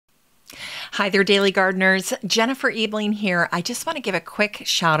Hi there, Daily Gardeners. Jennifer Ebling here. I just want to give a quick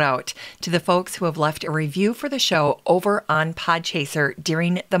shout out to the folks who have left a review for the show over on Podchaser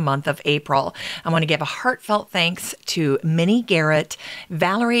during the month of April. I want to give a heartfelt thanks to Minnie Garrett,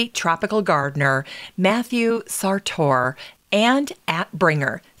 Valerie Tropical Gardener, Matthew Sartor, and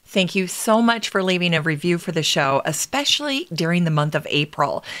 @Bringer. Thank you so much for leaving a review for the show, especially during the month of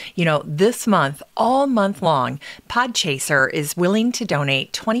April. You know, this month, all month long, Podchaser is willing to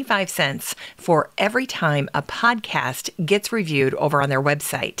donate 25 cents for every time a podcast gets reviewed over on their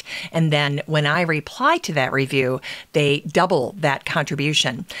website. And then when I reply to that review, they double that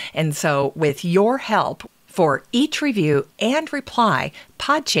contribution. And so with your help, for each review and reply,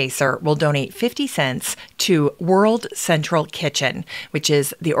 Podchaser will donate 50 cents to World Central Kitchen, which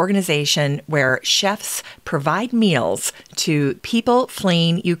is the organization where chefs provide meals to people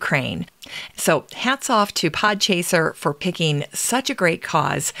fleeing Ukraine. So hats off to Podchaser for picking such a great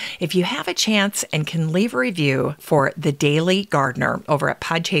cause. If you have a chance and can leave a review for The Daily Gardener over at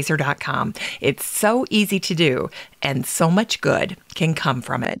podchaser.com, it's so easy to do and so much good can come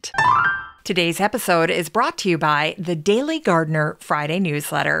from it. Today's episode is brought to you by the Daily Gardener Friday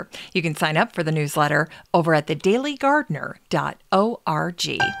newsletter. You can sign up for the newsletter over at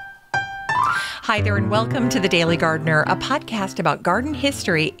thedailygardener.org. Hi there and welcome to The Daily Gardener, a podcast about garden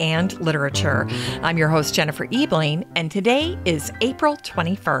history and literature. I'm your host, Jennifer Ebling, and today is April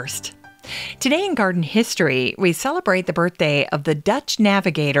 21st. Today in garden history, we celebrate the birthday of the Dutch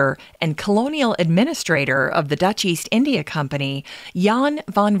navigator and colonial administrator of the Dutch East India Company, Jan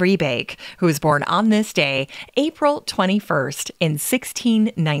van Riebeeck, who was born on this day, April 21st in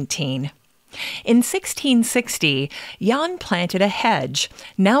 1619. In 1660, Jan planted a hedge,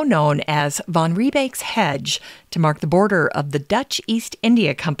 now known as Van Riebeeck's Hedge, to mark the border of the Dutch East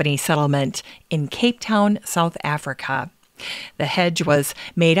India Company settlement in Cape Town, South Africa. The hedge was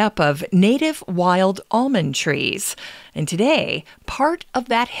made up of native wild almond trees, and today, part of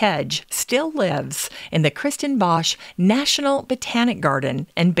that hedge still lives in the Kirstenbosch National Botanic Garden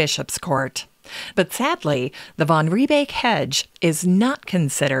and Bishop's Court. But sadly, the Van Riebeeck Hedge is not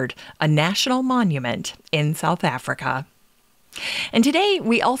considered a national monument in South Africa. And today,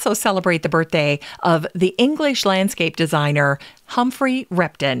 we also celebrate the birthday of the English landscape designer Humphry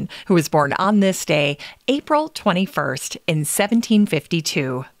Repton, who was born on this day, April 21st in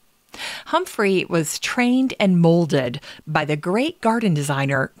 1752. Humphry was trained and molded by the great garden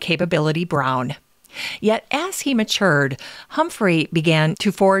designer Capability Brown. Yet as he matured, Humphry began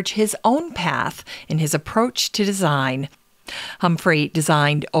to forge his own path in his approach to design. Humphry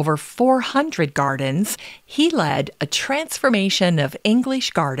designed over 400 gardens. He led a transformation of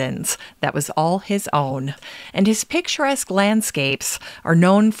English gardens that was all his own. And his picturesque landscapes are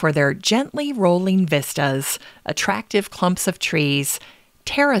known for their gently rolling vistas, attractive clumps of trees,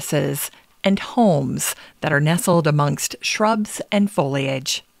 terraces, and homes that are nestled amongst shrubs and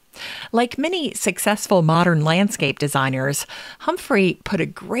foliage. Like many successful modern landscape designers, Humphry put a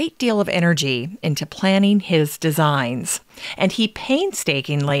great deal of energy into planning his designs, and he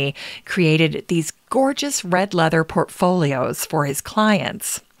painstakingly created these gorgeous red leather portfolios for his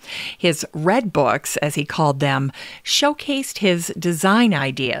clients. His red books, as he called them, showcased his design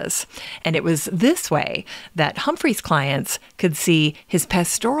ideas, and it was this way that Humphry's clients could see his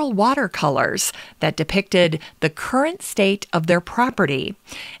pastoral watercolors that depicted the current state of their property,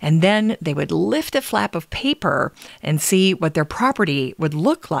 and then they would lift a flap of paper and see what their property would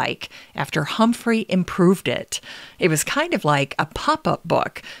look like after Humphry improved it. It was kind of like a pop-up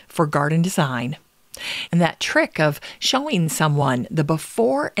book for garden design. And that trick of showing someone the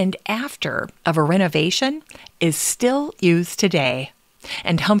before and after of a renovation is still used today.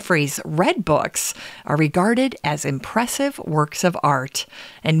 And Humphry's red books are regarded as impressive works of art,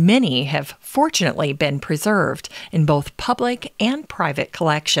 and many have fortunately been preserved in both public and private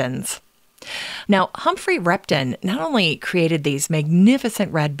collections. Now, Humphry Repton not only created these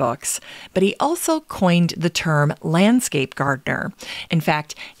magnificent red books, but he also coined the term landscape gardener. In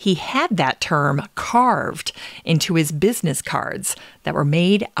fact, he had that term carved into his business cards that were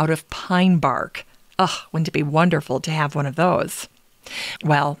made out of pine bark. Ugh, wouldn't it be wonderful to have one of those?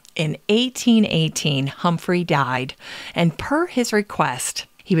 Well, in 1818, Humphry died, and per his request,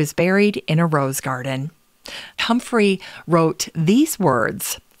 he was buried in a rose garden. Humphry wrote these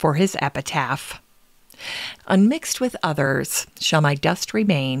words for his epitaph: "Unmixed with others shall my dust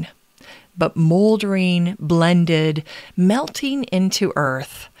remain, but moldering, blended, melting into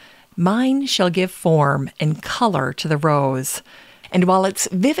earth, mine shall give form and color to the rose, and while its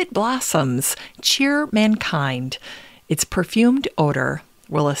vivid blossoms cheer mankind, its perfumed odor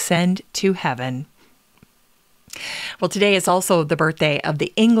will ascend to heaven." Well, today is also the birthday of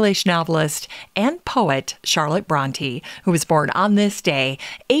the English novelist and poet Charlotte Brontë, who was born on this day,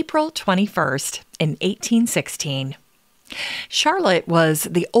 April 21st, in 1816. Charlotte was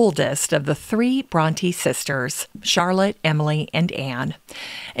the oldest of the three Brontë sisters, Charlotte, Emily, and Anne,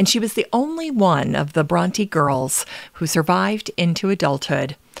 and she was the only one of the Brontë girls who survived into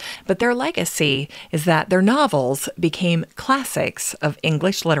adulthood. But their legacy is that their novels became classics of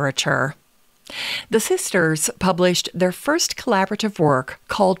English literature. The sisters published their first collaborative work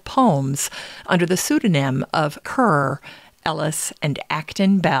called Poems under the pseudonym of Currer, Ellis, and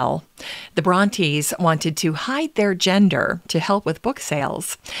Acton Bell. The Brontës wanted to hide their gender to help with book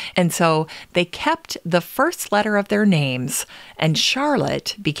sales, and so they kept the first letter of their names, and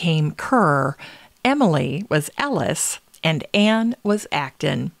Charlotte became Currer, Emily was Ellis, and Anne was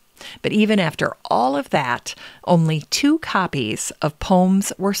Acton. But even after all of that, only 2 copies of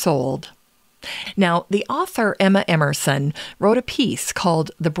Poems were sold. Now, the author Emma Emerson wrote a piece called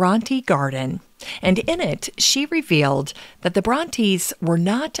The Brontë Garden, and in it she revealed that the Brontës were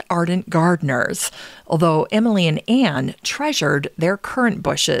not ardent gardeners, although Emily and Anne treasured their currant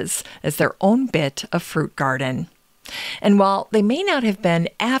bushes as their own bit of fruit garden. And while they may not have been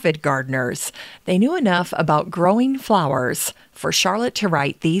avid gardeners, they knew enough about growing flowers for Charlotte to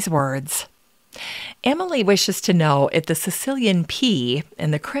write these words. Emily wishes to know if the Sicilian pea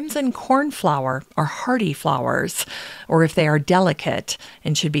and the crimson cornflower are hardy flowers, or if they are delicate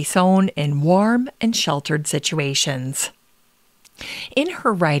and should be sown in warm and sheltered situations. In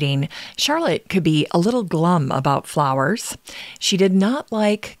her writing, Charlotte could be a little glum about flowers. She did not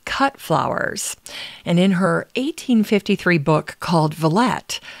like cut flowers. And in her 1853 book called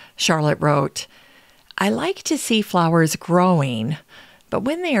Villette, Charlotte wrote, "I like to see flowers growing, but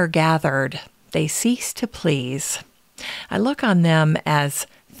when they are gathered, they cease to please. I look on them as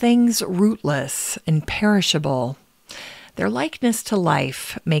things rootless and perishable. Their likeness to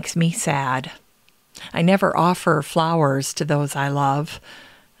life makes me sad. I never offer flowers to those I love,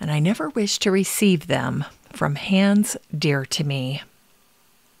 and I never wish to receive them from hands dear to me."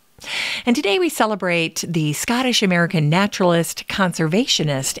 And today we celebrate the Scottish-American naturalist,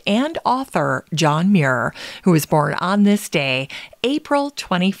 conservationist, and author John Muir, who was born on this day, April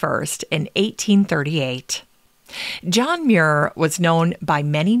 21st, in 1838. John Muir was known by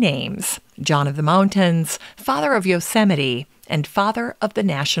many names: John of the Mountains, Father of Yosemite, and Father of the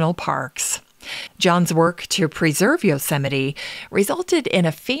National Parks. John's work to preserve Yosemite resulted in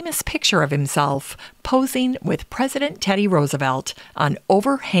a famous picture of himself posing with President Teddy Roosevelt on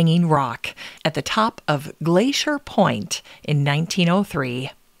overhanging rock at the top of Glacier Point in 1903.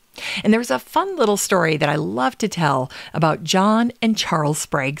 And there's a fun little story that I love to tell about John and Charles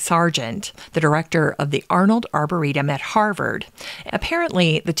Sprague Sargent, the director of the Arnold Arboretum at Harvard.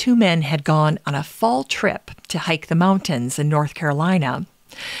 Apparently, the 2 men had gone on a fall trip to hike the mountains in North Carolina.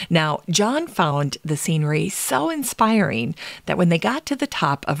 Now, John found the scenery so inspiring that when they got to the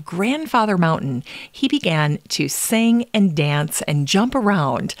top of Grandfather Mountain, he began to sing and dance and jump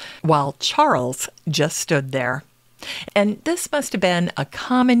around while Charles just stood there. And this must have been a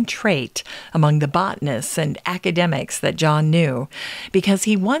common trait among the botanists and academics that John knew, because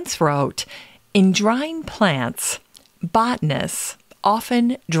he once wrote, "In drying plants, botanists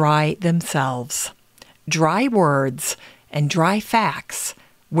often dry themselves. Dry words and dry facts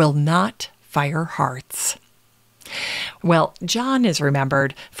will not fire hearts." Well, John is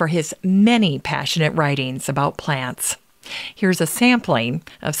remembered for his many passionate writings about plants. Here's a sampling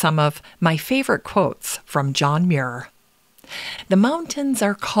of some of my favorite quotes from John Muir. "The mountains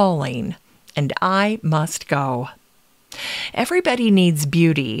are calling, and I must go. Everybody needs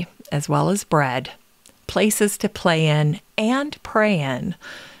beauty as well as bread, places to play in and pray in,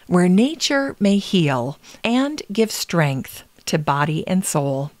 where nature may heal and give strength to body and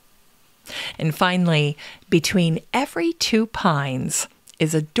soul. And finally, between every 2 pines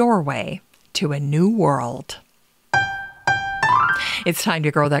is a doorway to a new world." It's time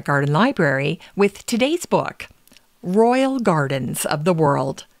to grow that garden library with today's book, Royal Gardens of the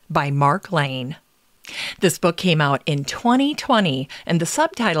World by Mark Lane. This book came out in 2020, and the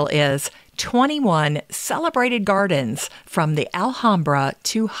subtitle is 21 Celebrated Gardens from the Alhambra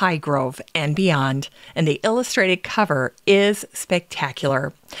to Highgrove and Beyond, and the illustrated cover is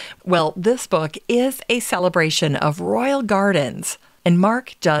spectacular. Well, this book is a celebration of royal gardens, and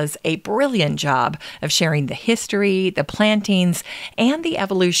Mark does a brilliant job of sharing the history, the plantings, and the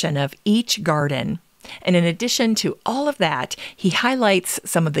evolution of each garden. And in addition to all of that, he highlights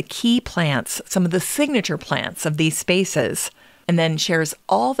some of the key plants, some of the signature plants of these spaces, and then shares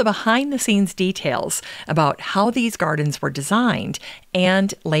all the behind-the-scenes details about how these gardens were designed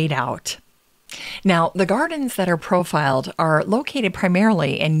and laid out. Now, the gardens that are profiled are located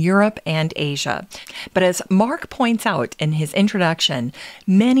primarily in Europe and Asia. But as Mark points out in his introduction,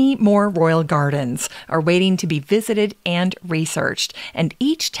 many more royal gardens are waiting to be visited and researched, and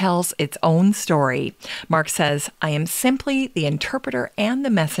each tells its own story. Mark says, "I am simply the interpreter and the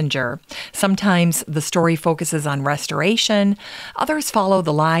messenger. Sometimes the story focuses on restoration, others follow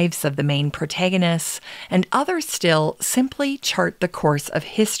the lives of the main protagonists, and others still simply chart the course of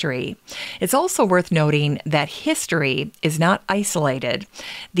history." It's also worth noting that history is not isolated.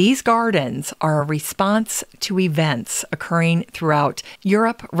 These gardens are a response to events occurring throughout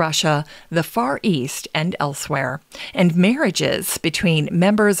Europe, Russia, the Far East, and elsewhere. And marriages between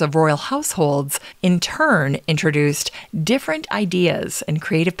members of royal households in turn introduced different ideas and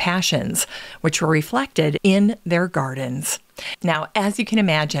creative passions, which were reflected in their gardens. Now, as you can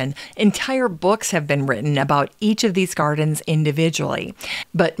imagine, entire books have been written about each of these gardens individually.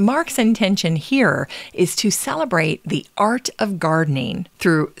 But Mark's intention here is to celebrate the art of gardening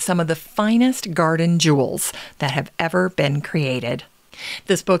through some of the finest garden jewels that have ever been created.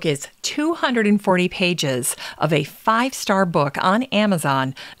 This book is 240 pages of a 5-star book on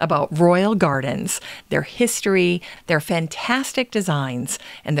Amazon about royal gardens, their history, their fantastic designs,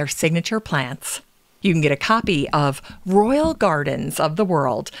 and their signature plants. You can get a copy of Royal Gardens of the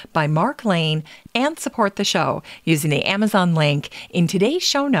World by Mark Lane and support the show using the Amazon link in today's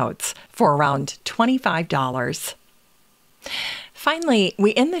show notes for around $25. Finally,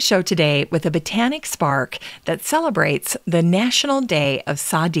 we end the show today with a botanic spark that celebrates the National Day of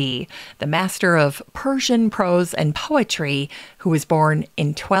Sadi, the master of Persian prose and poetry who was born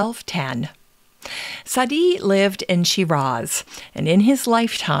in 1210. Sadi lived in Shiraz, and in his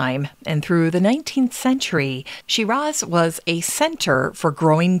lifetime and through the 19th century, Shiraz was a center for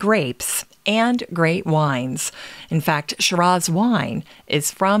growing grapes and great wines. In fact, Shiraz wine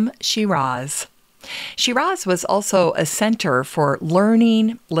is from Shiraz. Shiraz was also a center for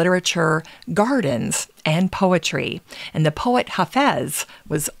learning, literature, gardens, and poetry, and the poet Hafez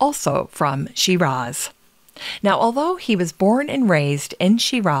was also from Shiraz. Now, although he was born and raised in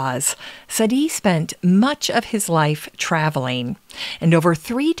Shiraz, Sadi spent much of his life traveling. And over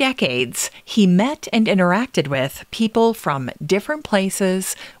 3 decades, he met and interacted with people from different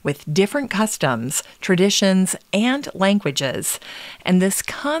places with different customs, traditions, and languages. And this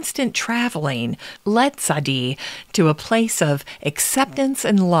constant traveling led Sadi to a place of acceptance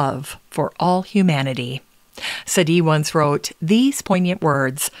and love for all humanity. Sadi once wrote these poignant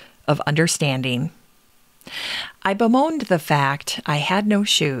words of understanding. "I bemoaned the fact I had no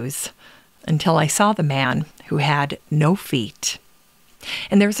shoes until I saw the man who had no feet."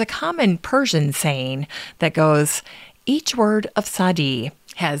 And there's a common Persian saying that goes, "Each word of Sadi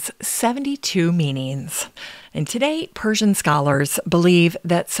has 72 meanings." And today, Persian scholars believe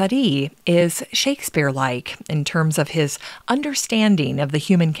that Sadi is Shakespeare-like in terms of his understanding of the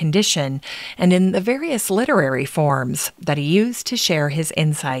human condition and in the various literary forms that he used to share his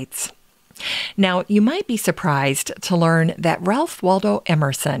insights. Now, you might be surprised to learn that Ralph Waldo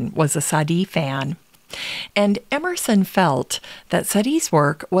Emerson was a Sadi fan. And Emerson felt that Sadi's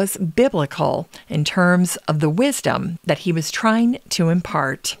work was biblical in terms of the wisdom that he was trying to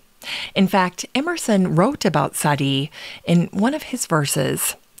impart. In fact, Emerson wrote about Sadi in one of his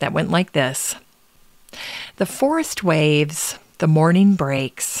verses that went like this: "The forest waves, the morning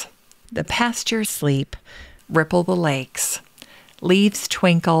breaks, the pastures sleep, ripple the lakes, leaves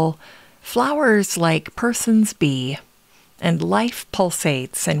twinkle, flowers like persons be, and life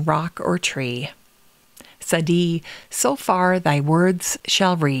pulsates in rock or tree. Sadi, so far thy words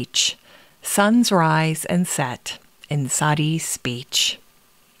shall reach, suns rise and set in Sadi's speech."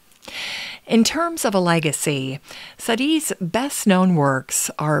 In terms of a legacy, Sadi's best-known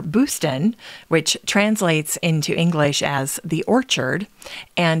works are Bustan, which translates into English as the orchard,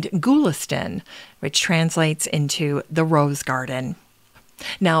 and Gulistan, which translates into the rose garden.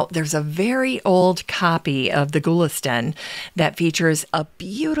 Now, there's a very old copy of the Gulistan that features a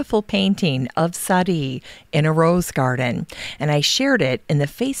beautiful painting of Sadi in a rose garden, and I shared it in the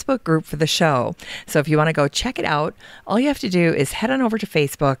Facebook group for the show. So if you want to go check it out, all you have to do is head on over to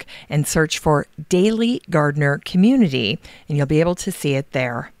Facebook and search for Daily Gardener Community, and you'll be able to see it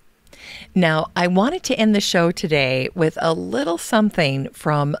there. Now, I wanted to end the show today with a little something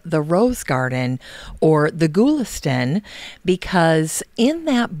from the Rose Garden, or the Gulistan, because in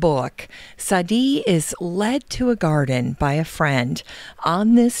that book, Sadi is led to a garden by a friend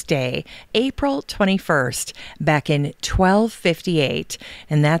on this day, April 21st, back in 1258,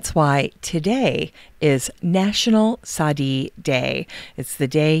 and that's why today is National Sadi Day. It's the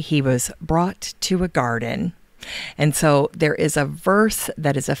day he was brought to a garden. And so there is a verse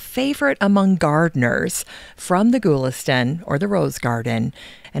that is a favorite among gardeners from the Gulistan or the Rose Garden,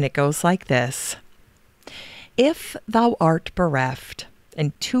 and it goes like this. If thou art bereft,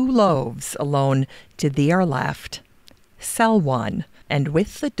 and 2 loaves alone to thee are left, sell one, and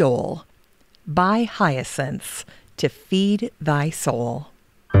with the dole buy hyacinths to feed thy soul.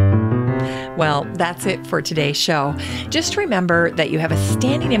 Well, that's it for today's show. Just remember that you have a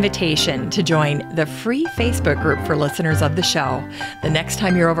standing invitation to join the free Facebook group for listeners of the show. The next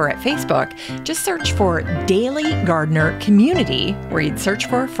time you're over at Facebook, just search for Daily Gardener Community, where you'd search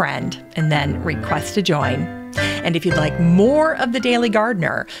for a friend and then request to join. And if you'd like more of The Daily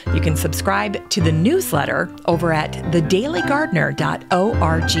Gardener, you can subscribe to the newsletter over at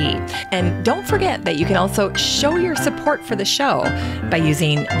thedailygardener.org. And don't forget that you can also show your support for the show by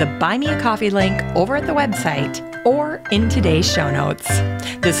using the Buy Me a Coffee link over at the website or in today's show notes.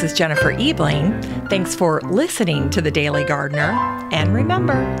 This is Jennifer Ebling. Thanks for listening to The Daily Gardener. And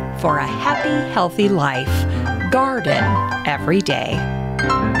remember, for a happy, healthy life, garden every day.